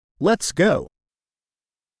Let's go.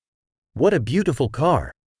 What a beautiful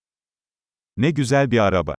car. Ne güzel bir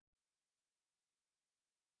araba.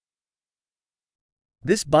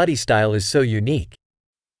 This body style is so unique.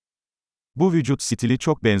 Bu vücut stili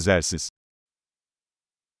çok benzersiz.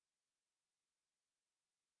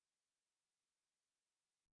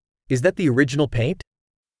 Is that the original paint?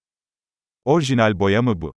 Orijinal boya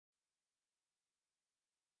mı bu?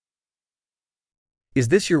 Is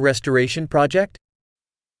this your restoration project?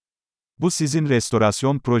 Bu sizin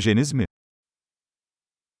restorasyon projeniz mi?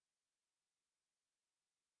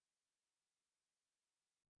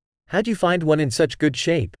 How'd you find one in such good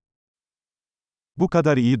shape? Bu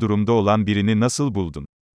kadar iyi durumda olan birini nasıl buldun?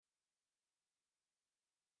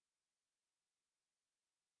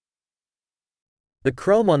 The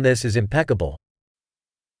chrome on this is impeccable.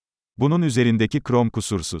 Bunun üzerindeki krom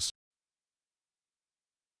kusursuz.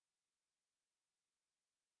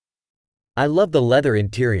 I love the leather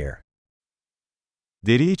interior.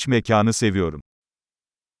 Deri iç mekanı seviyorum.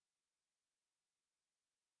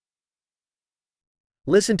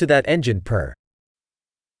 Listen to that engine purr.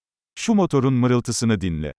 Şu motorun mırıltısını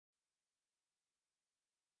dinle.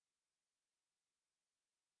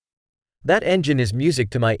 That engine is music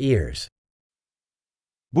to my ears.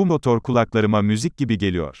 Bu motor kulaklarıma müzik gibi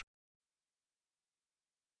geliyor.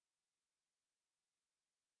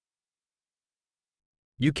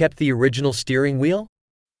 You kept the original steering wheel?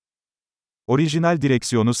 Orijinal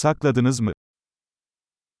direksiyonu sakladınız mı?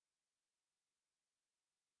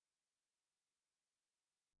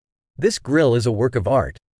 This grill is a work of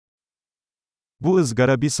art. Bu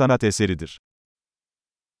ızgara bir sanat eseridir.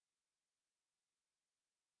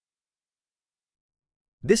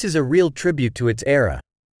 This is a real tribute to its era.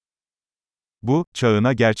 Bu,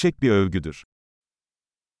 çağına gerçek bir övgüdür.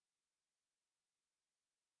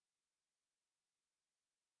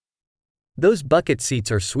 Those bucket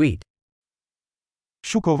seats are sweet.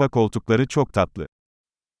 Şu kova koltukları çok tatlı.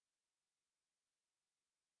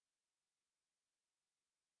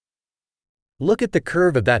 Look at the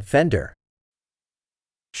curve of that fender.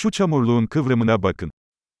 Şu çamurluğun kıvrımına bakın.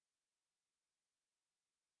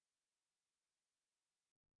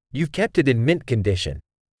 You've kept it in mint condition.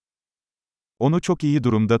 Onu çok iyi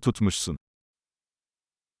durumda tutmuşsun.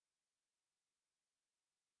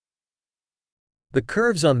 The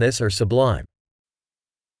curves on this are sublime.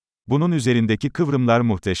 Bunun üzerindeki kıvrımlar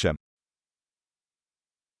muhteşem.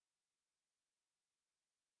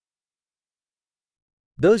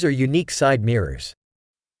 Those are unique side mirrors.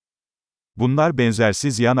 Bunlar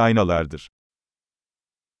benzersiz yan aynalardır.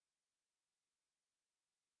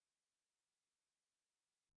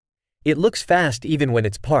 It looks fast even when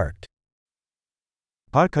it's parked.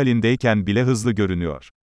 Park halindeyken bile hızlı görünüyor.